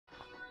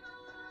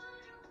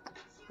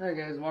Hi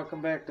guys,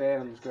 welcome back to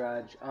Adam's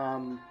Garage.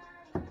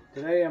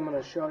 Today I'm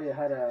going to show you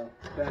how to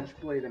bench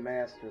bleed a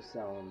master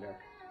cylinder.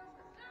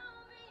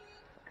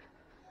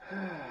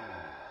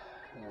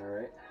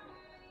 Alright.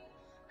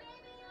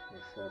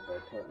 Let's start by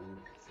putting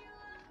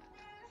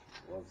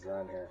gloves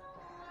on here.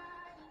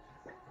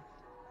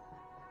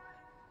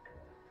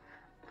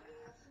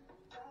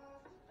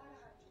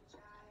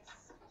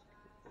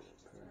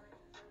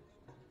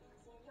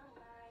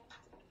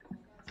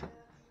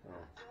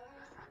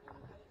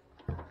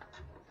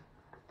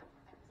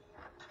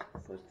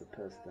 Push the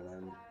piston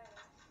in.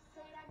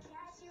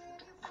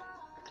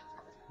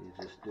 You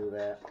just do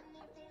that.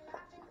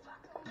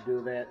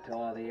 Do that till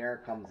all the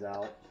air comes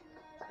out.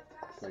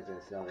 Like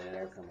this, all the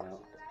air comes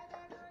out.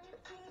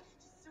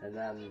 And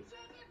then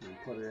you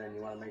put it in.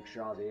 You want to make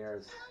sure all the air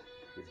is,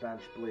 you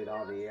bench bleed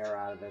all the air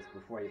out of this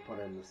before you put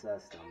it in the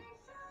system.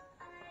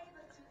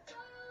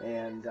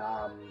 And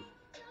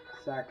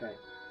second,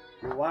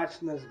 if you're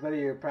watching this video,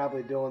 you're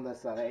probably doing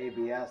this on an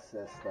ABS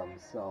system.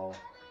 So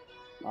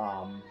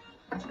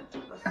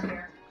let's see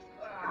here.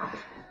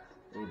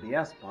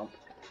 ABS pump.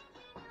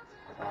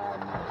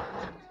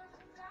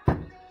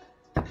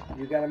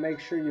 You got to make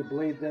sure you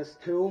bleed this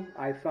too.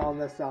 I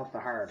found this out the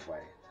hard way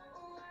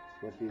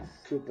with these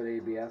stupid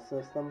ABS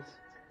systems.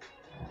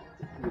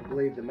 You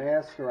bleed the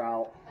master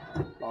out,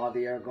 all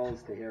the air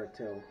goes to here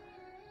too.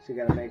 So you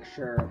got to make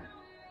sure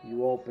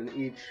you open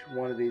each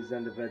one of these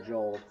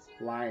individual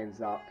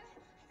lines up.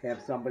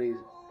 Have somebody,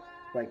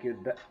 like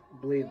you'd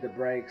bleed the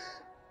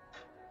brakes,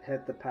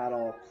 hit the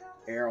pedal,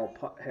 air will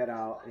hit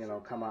out,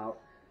 come out,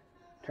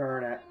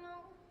 turn it,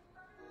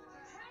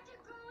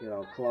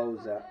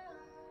 close it,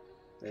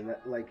 and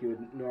like you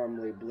would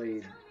normally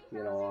bleed,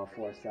 all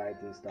four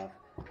sides and stuff.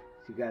 So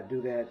you got to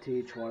do that to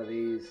each one of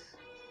these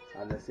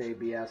on this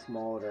ABS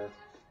motor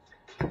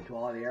until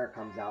all the air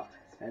comes out,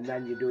 and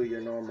then you do your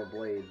normal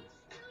bleed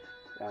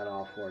on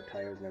all four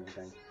tires and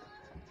everything.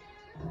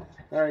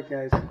 Alright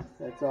guys,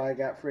 that's all I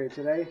got for you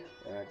today,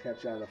 and I'll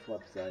catch you on the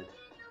flip side.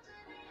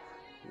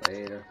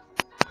 Later.